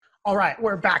All right,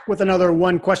 we're back with another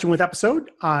One Question with episode.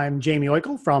 I'm Jamie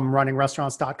Oikel from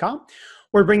runningrestaurants.com.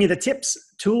 We're bringing you the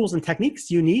tips, tools, and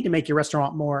techniques you need to make your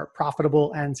restaurant more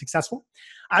profitable and successful.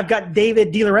 I've got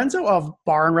David DiLorenzo of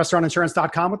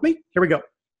barandrestaurantinsurance.com with me. Here we go.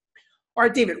 All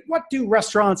right, David, what do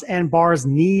restaurants and bars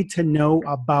need to know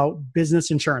about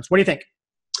business insurance? What do you think?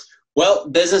 Well,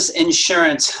 business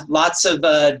insurance, lots of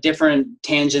different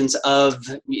tangents of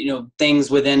things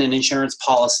within an insurance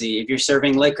policy. If you're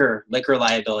serving liquor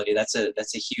liability, that's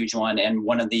a huge one, and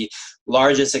one of the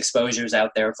largest exposures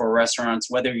out there for restaurants.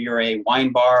 Whether you're a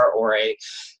wine bar or a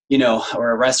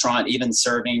restaurant, even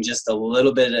serving just a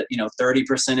little bit of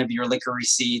 30% of your liquor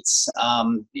receipts,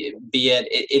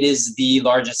 it is the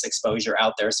largest exposure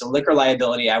out there. So liquor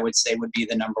liability, I would say, would be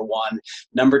the number one.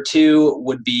 Number two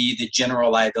would be the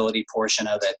general liability portion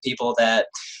of it. People that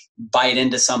bite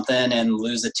into something and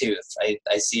lose a tooth.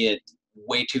 I see it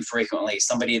way too frequently.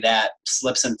 Somebody that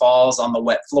slips and falls on the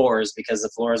wet floors because the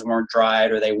floors weren't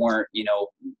dried, or they weren't,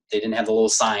 they didn't have the little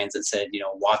signs that said,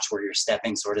 watch where you're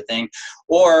stepping, sort of thing.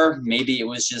 Or maybe it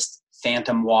was just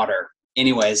phantom water.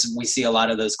 Anyways, we see a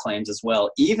lot of those claims as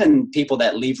well. Even people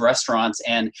that leave restaurants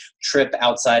and trip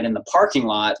outside in the parking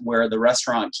lot, where the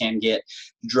restaurant can get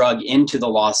drug into the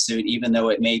lawsuit, even though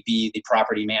it may be the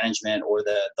property management or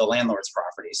the landlord's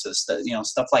property. So,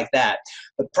 stuff like that.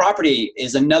 But property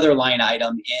is another line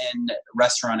item in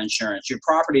restaurant insurance. Your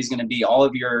property is going to be all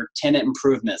of your tenant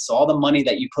improvements. So all the money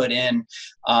that you put in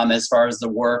as far as the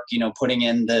work, putting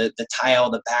in the tile,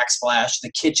 the backsplash,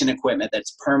 the kitchen equipment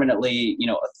that's permanently,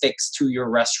 affixed to your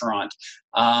restaurant.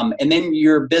 And then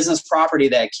your business property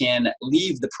that can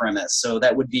leave the premise. So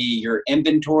that would be your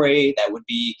inventory, that would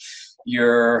be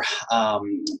your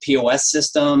POS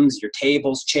systems, your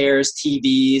tables, chairs,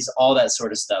 TVs, all that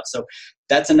sort of stuff. So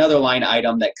that's another line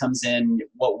item that comes in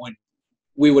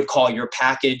we would call your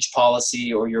package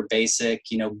policy, or your basic,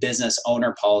 business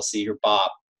owner policy, your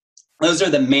BOP. Those are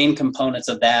the main components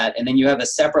of that. And then you have a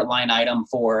separate line item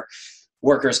for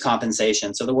workers'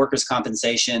 compensation. So the workers'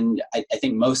 compensation, I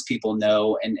think most people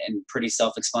know, and pretty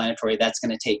self-explanatory. That's going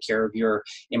to take care of your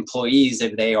employees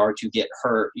if they are to get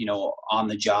hurt, on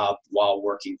the job while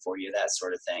working for you, that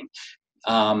sort of thing.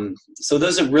 So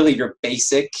those are really your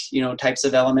basic, types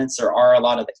of elements. There are a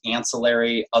lot of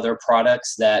ancillary other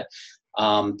products that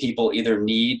people either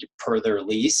need per their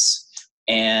lease.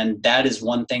 And that is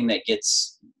one thing that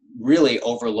gets really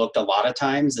overlooked a lot of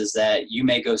times, is that you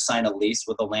may go sign a lease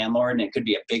with a landlord, and it could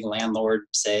be a big landlord.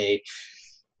 Say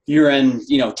you're in,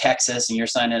 Texas, and you're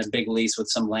signing a big lease with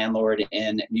some landlord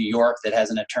in New York that has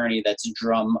an attorney that's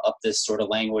drum up this sort of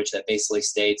language that basically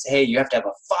states, hey, you have to have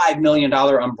a $5 million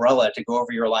umbrella to go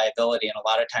over your liability. And a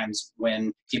lot of times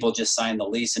when people just sign the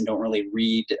lease and don't really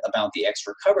read about the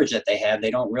extra coverage that they have,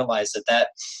 they don't realize that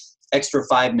extra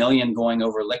 $5 million going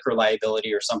over liquor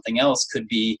liability or something else could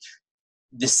be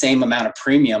the same amount of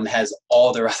premium, has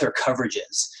all their other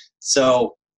coverages.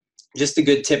 So just a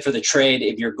good tip for the trade,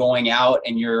 if you're going out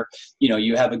and you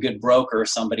have a good broker or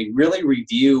somebody, really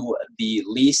review the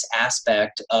lease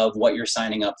aspect of what you're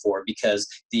signing up for, because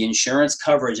the insurance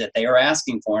coverage that they are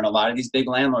asking for, and a lot of these big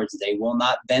landlords, they will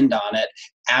not bend on it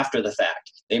after the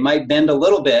fact. They might bend a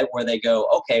little bit where they go,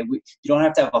 okay, you don't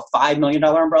have to have a $5 million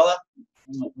umbrella.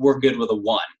 We're good with a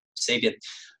 $1. Save you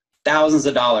thousands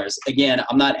of dollars. Again,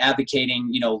 I'm not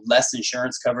advocating, less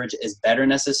insurance coverage is better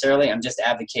necessarily. I'm just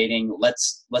advocating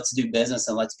let's do business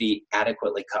and let's be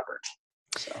adequately covered.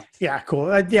 So. Yeah, cool.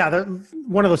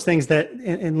 One of those things that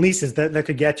in leases that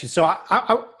could get you. So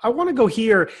I want to go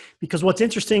here, because what's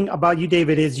interesting about you,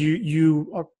 David, is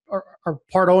you are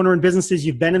part owner in businesses.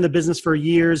 You've been in the business for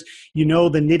years. You know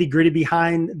the nitty gritty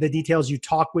behind the details. You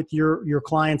talk with your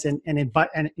clients and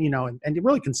you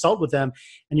really consult with them,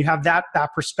 and you have that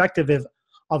perspective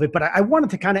of it. But I wanted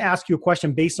to kind of ask you a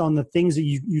question based on the things that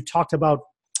you talked about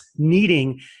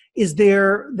needing. Is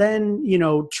there then,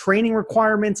 training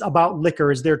requirements about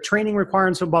liquor? Is there training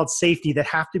requirements about safety that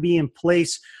have to be in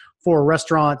place for a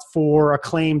restaurant for a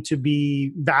claim to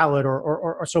be valid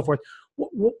or so forth?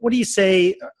 What do you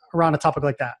say around a topic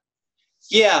like that?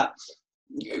 Yeah,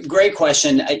 great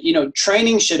question.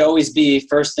 Training should always be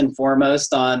first and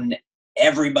foremost on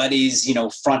everybody's,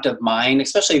 front of mind,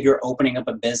 especially if you're opening up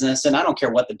a business. And I don't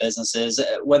care what the business is,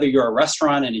 whether you're a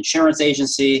restaurant, an insurance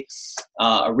agency,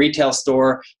 a retail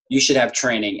store, you should have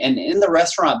training. And in the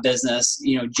restaurant business,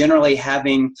 generally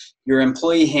having your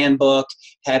employee handbook,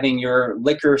 having your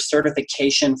liquor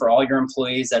certification for all your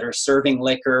employees that are serving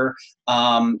liquor,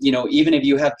 even if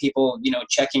you have people,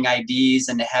 checking IDs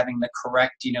and having the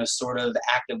correct, sort of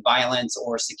active violence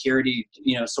or security,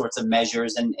 sorts of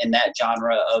measures in that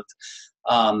genre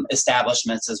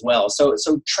establishments as well. So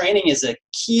training is a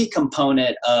key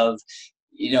component of,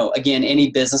 again, any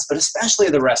business, but especially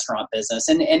the restaurant business,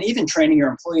 and even training your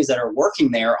employees that are working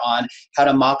there on how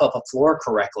to mop up a floor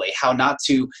correctly, how not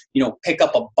to, pick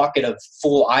up a bucket of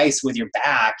full ice with your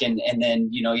back and then,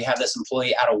 you have this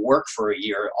employee out of work for a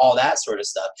year, all that sort of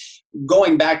stuff.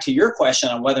 Going back to your question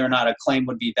on whether or not a claim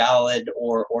would be valid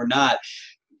or not,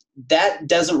 that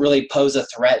doesn't really pose a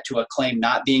threat to a claim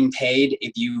not being paid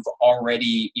if you've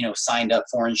already, signed up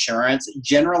for insurance.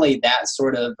 Generally, that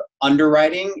sort of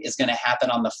underwriting is going to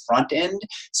happen on the front end.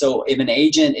 So if an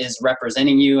agent is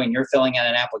representing you and you're filling out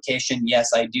an application,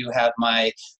 yes, I do have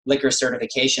my liquor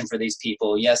certification for these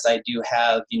people. Yes, I do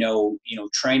have,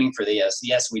 training for this.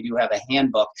 Yes, we do have a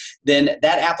handbook. Then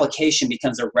that application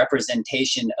becomes a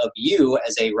representation of you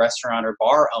as a restaurant or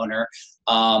bar owner,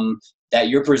 that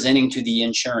you're presenting to the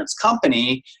insurance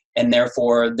company, and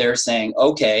therefore they're saying,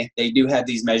 okay, they do have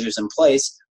these measures in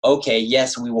place. Okay,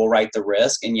 yes, we will write the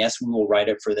risk, and yes, we will write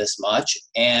it for this much,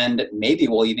 and maybe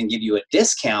we'll even give you a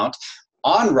discount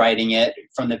on writing it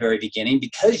from the very beginning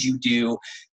because you do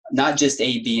not just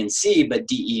A, B, and C, but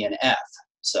D, E, and F.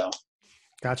 So.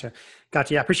 Gotcha.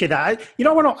 Yeah, I appreciate that.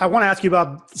 I want to ask you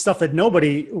about stuff that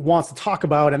nobody wants to talk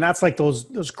about, and that's like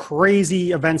those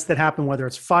crazy events that happen, whether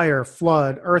it's fire,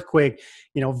 flood, earthquake,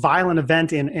 violent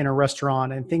event in a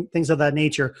restaurant, and things of that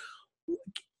nature.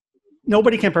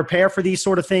 Nobody can prepare for these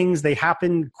sort of things. They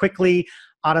happen quickly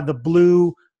out of the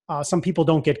blue. Some people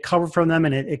don't get covered from them,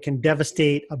 and it can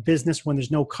devastate a business when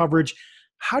there's no coverage.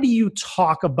 How do you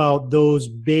talk about those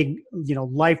big,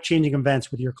 life-changing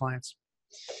events with your clients?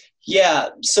 Yeah.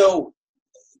 So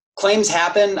claims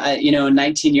happen. In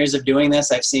 19 years of doing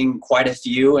this, I've seen quite a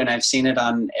few, and I've seen it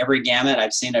on every gamut.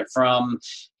 I've seen it from,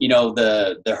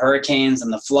 the hurricanes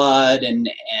and the flood and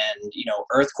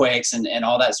earthquakes and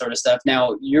all that sort of stuff.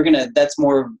 Now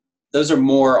those are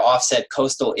more offset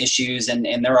coastal issues, and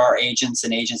there are agents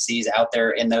and agencies out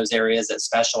there in those areas that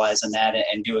specialize in that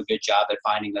and do a good job at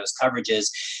finding those coverages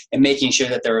and making sure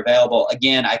that they're available.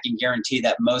 Again, I can guarantee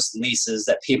that most leases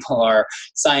that people are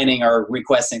signing are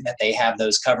requesting that they have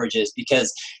those coverages,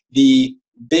 because the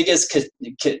biggest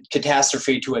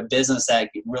catastrophe to a business that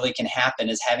really can happen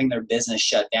is having their business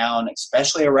shut down,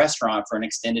 especially a restaurant, for an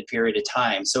extended period of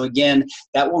time. So again,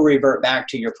 that will revert back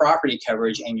to your property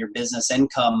coverage and your business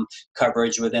income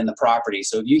coverage within the property.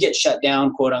 So if you get shut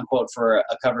down, quote unquote, for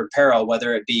a covered peril,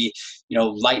 whether it be,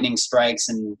 lightning strikes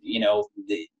and,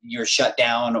 you're shut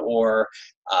down, or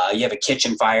you have a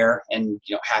kitchen fire and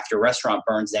half your restaurant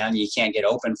burns down, you can't get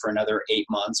open for another 8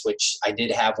 months, which I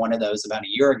did have one of those about a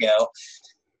year ago.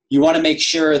 You want to make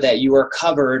sure that you are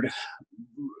covered,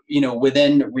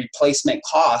 within replacement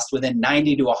cost, within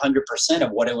 90 to 100%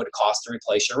 of what it would cost to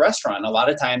replace your restaurant. A lot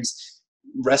of times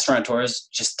restaurateurs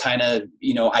just kind of,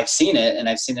 I've seen it, and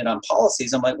I've seen it on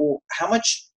policies. I'm like, well, how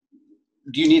much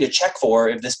do you need a check for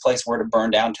if this place were to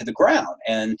burn down to the ground?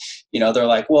 And, they're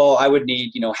like, well, I would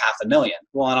need, $500,000.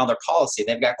 Well, on their policy,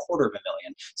 they've got $250,000.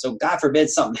 So God forbid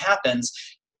something happens,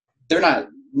 they're not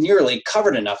nearly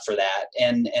covered enough for that.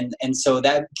 And so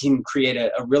that can create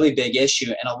a really big issue.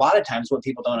 And a lot of times what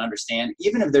people don't understand,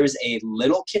 even if there's a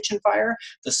little kitchen fire,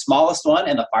 the smallest one,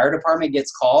 and the fire department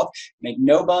gets called, make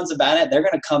no bones about it, they're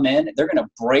going to come in, they're going to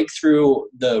break through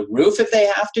the roof if they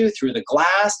have to, through the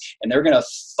glass, and they're going to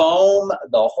foam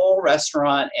the whole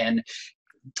restaurant. And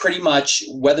pretty much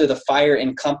whether the fire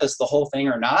encompassed the whole thing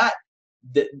or not,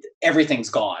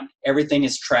 everything's gone. Everything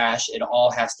is trash. It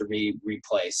all has to be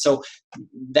replaced. So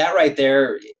that right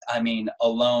there,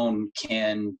 alone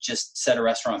can just set a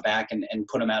restaurant back and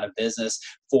put them out of business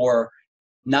for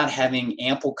not having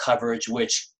ample coverage,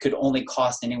 which could only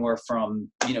cost anywhere from,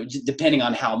 depending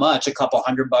on how much, a couple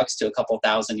 $100 to a couple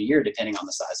 $1,000 a year, depending on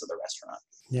the size of the restaurant.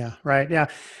 Yeah. Right. Yeah.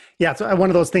 Yeah. It's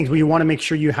one of those things where you want to make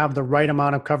sure you have the right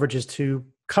amount of coverages to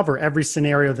cover every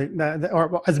scenario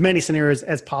or as many scenarios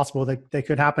as possible that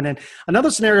could happen. And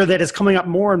another scenario that is coming up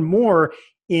more and more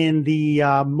in the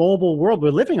mobile world we're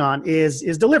living on is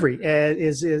delivery,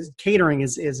 is catering,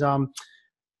 is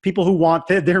people who want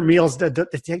their meals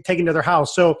taken to their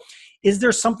house. So is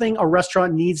there something a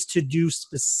restaurant needs to do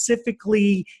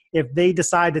specifically if they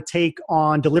decide to take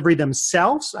on delivery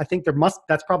themselves? I think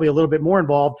that's probably a little bit more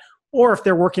involved. Or if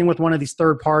they're working with one of these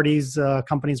third parties,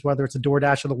 companies, whether it's a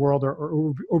DoorDash of the world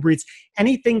or Uber Eats,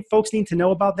 anything folks need to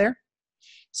know about there?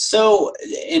 So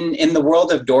in the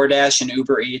world of DoorDash and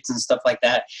Uber Eats and stuff like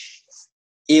that,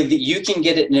 if you can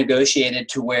get it negotiated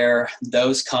to where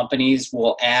those companies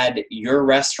will add your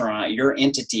restaurant, your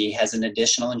entity has an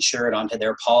additional insured onto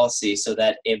their policy, so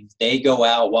that if they go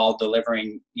out while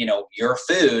delivering, your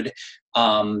food,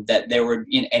 that they were,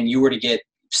 and you were to get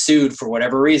sued for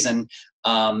whatever reason,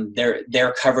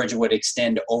 their coverage would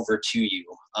extend over to you.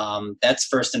 That's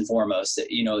first and foremost.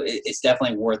 It's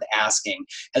definitely worth asking.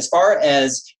 As far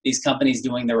as these companies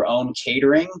doing their own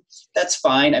catering, that's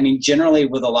fine. I mean, generally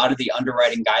with a lot of the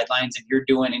underwriting guidelines, if you're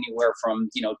doing anywhere from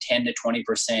 10 to 20%,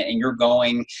 and you're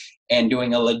going and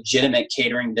doing a legitimate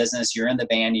catering business, you're in the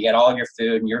van, you get all of your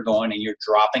food, and you're going and you're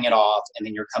dropping it off, and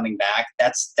then you're coming back.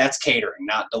 That's catering,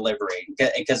 not delivery,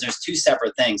 because there's two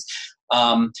separate things.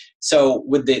 So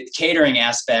with the catering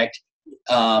aspect,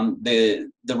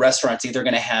 the restaurant's either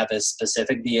going to have a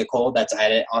specific vehicle that's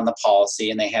added on the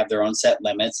policy, and they have their own set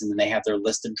limits, and then they have their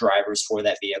list of drivers for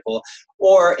that vehicle,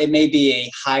 or it may be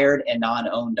a hired and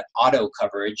non-owned auto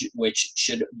coverage, which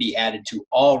should be added to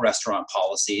all restaurant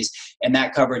policies, and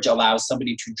that coverage allows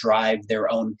somebody to drive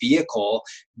their own vehicle,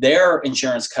 their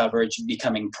insurance coverage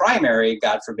becoming primary.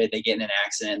 God forbid they get in an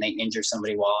accident and they injure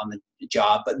somebody while on the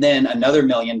job, but then another $1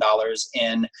 million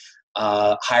in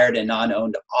hired and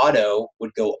non-owned auto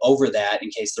would go over that in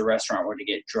case the restaurant were to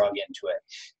get drug into it.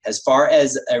 As far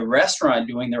as a restaurant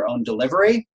doing their own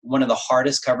delivery, one of the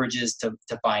hardest coverages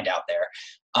to find out there.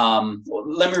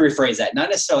 Let me rephrase that. Not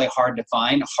necessarily hard to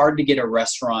find, hard to get a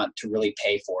restaurant to really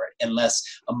pay for it, unless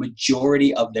a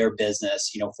majority of their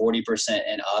business, 40%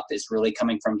 and up, is really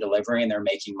coming from delivery and they're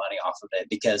making money off of it,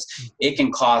 because it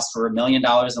can cost for $1 million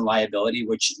in liability,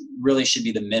 which really should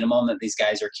be the minimum that these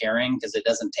guys are carrying, because it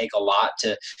doesn't take a lot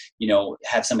to,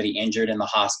 have somebody injured in the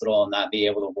hospital and not be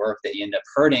able to work, that you end up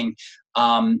hurting.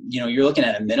 You're looking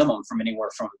at a minimum from anywhere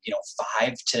from,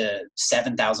 $5,000 to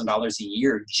 $7,000 a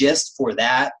year just for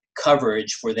that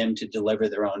coverage for them to deliver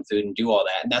their own food and do all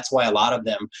that. And that's why a lot of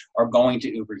them are going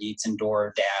to Uber Eats and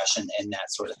DoorDash and that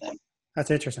sort of thing.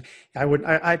 That's interesting.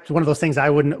 It's one of those things I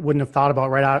wouldn't have thought about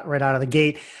right out of the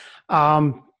gate.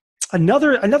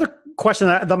 Another question,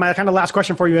 my kind of last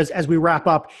question for you as we wrap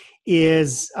up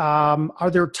is,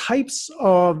 are there types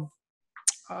of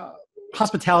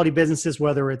hospitality businesses,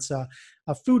 whether it's a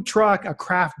food truck, a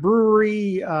craft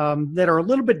brewery, that are a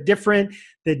little bit different,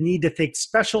 that need to take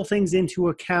special things into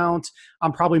account?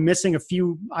 I'm probably missing a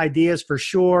few ideas for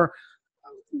sure.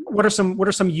 What are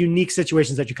some unique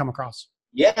situations that you come across?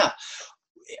 Yeah.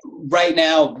 Right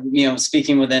now,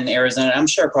 speaking within Arizona, I'm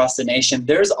sure across the nation,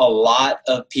 there's a lot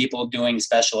of people doing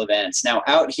special events. Now,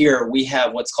 out here, we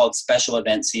have what's called special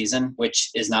event season, which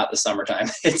is not the summertime.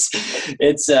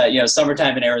 It's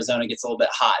summertime in Arizona gets a little bit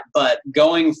hot. But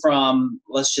going from,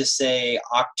 let's just say,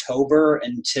 October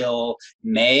until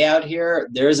May out here,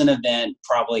 there's an event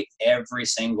probably every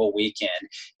single weekend.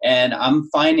 And I'm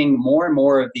finding more and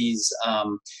more of these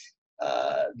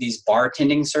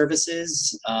bartending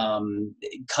services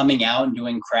coming out and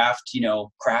doing craft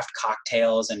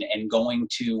cocktails and going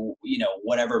to,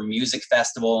 whatever music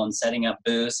festival and setting up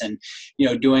booths and,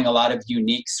 doing a lot of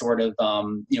unique sort of,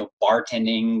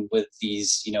 bartending with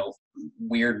these,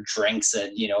 weird drinks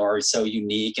that, are so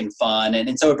unique and fun.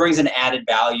 And so it brings an added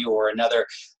value or another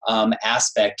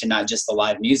aspect to not just the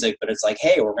live music, but it's like,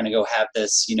 hey, we're going to go have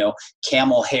this,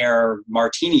 camel hair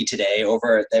martini today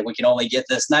over that we can only get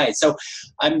this night. So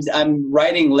I'm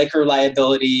writing liquor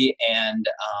liability and,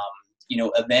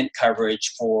 event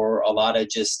coverage for a lot of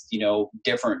just,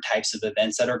 different types of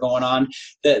events that are going on.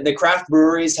 The craft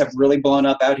breweries have really blown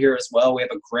up out here as well. We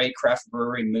have a great craft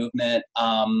brewery movement.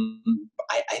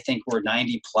 I think we're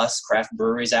 90 plus craft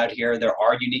breweries out here. There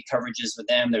are unique coverages with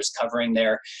them. There's covering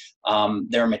their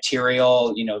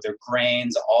material, their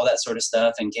grains, all that sort of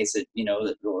stuff in case it,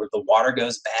 or the water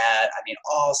goes bad. I mean,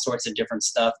 all sorts of different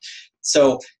stuff.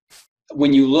 So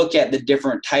when you look at the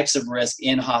different types of risk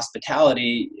in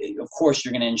hospitality, of course,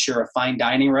 you're going to insure a fine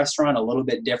dining restaurant a little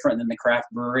bit different than the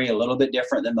craft brewery, a little bit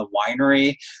different than the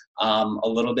winery, a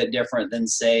little bit different than,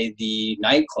 say, the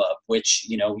nightclub, which,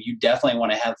 you definitely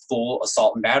want to have full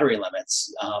assault and battery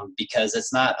limits because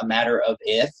it's not a matter of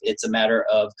if, it's a matter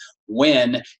of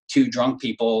when two drunk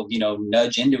people,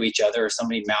 nudge into each other or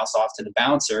somebody mouse off to the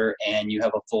bouncer and you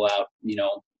have a full out,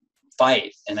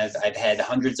 fight. And I've had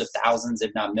hundreds of thousands,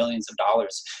 if not millions of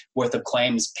dollars worth of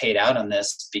claims paid out on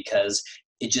this because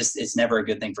it's never a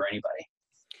good thing for anybody.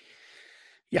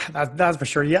 Yeah, that's for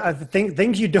sure. Yeah, I think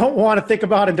things you don't want to think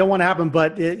about and don't want to happen,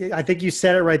 but I think you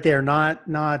said it right there. Not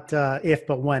if,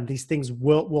 but when. These things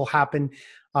will happen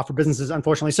for businesses,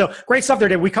 unfortunately. So great stuff there,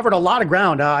 Dave. We covered a lot of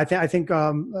ground. I think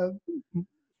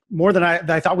more than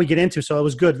I thought we'd get into. So it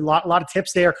was good. A lot of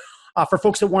tips there. For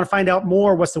folks that want to find out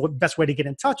more, what's the best way to get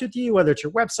in touch with you, whether it's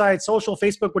your website, social,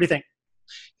 Facebook? What do you think?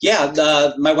 Yeah,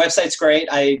 my website's great.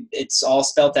 It's all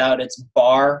spelled out. It's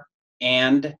bar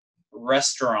and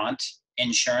restaurant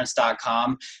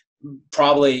insurance.com.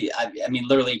 probably, I mean,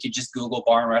 literally, you could just Google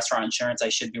bar and restaurant insurance. I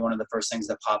should be one of the first things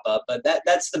that pop up. But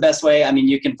that's the best way. I mean,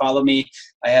 you can follow me.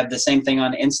 I have the same thing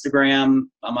on Instagram.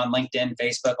 I'm on LinkedIn,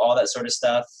 Facebook, all that sort of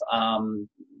stuff.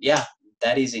 Yeah,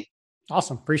 that easy.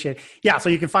 Awesome. Appreciate it. Yeah. So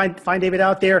you can find David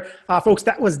out there. Folks,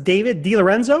 that was David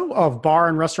DiLorenzo of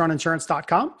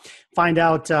barandrestaurantinsurance.com. Find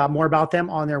out more about them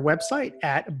on their website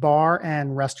at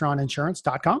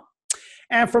barandrestaurantinsurance.com.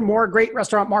 And for more great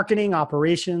restaurant marketing,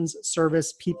 operations,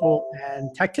 service, people,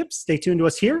 and tech tips, stay tuned to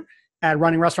us here at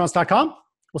runningrestaurants.com.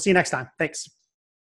 We'll see you next time. Thanks.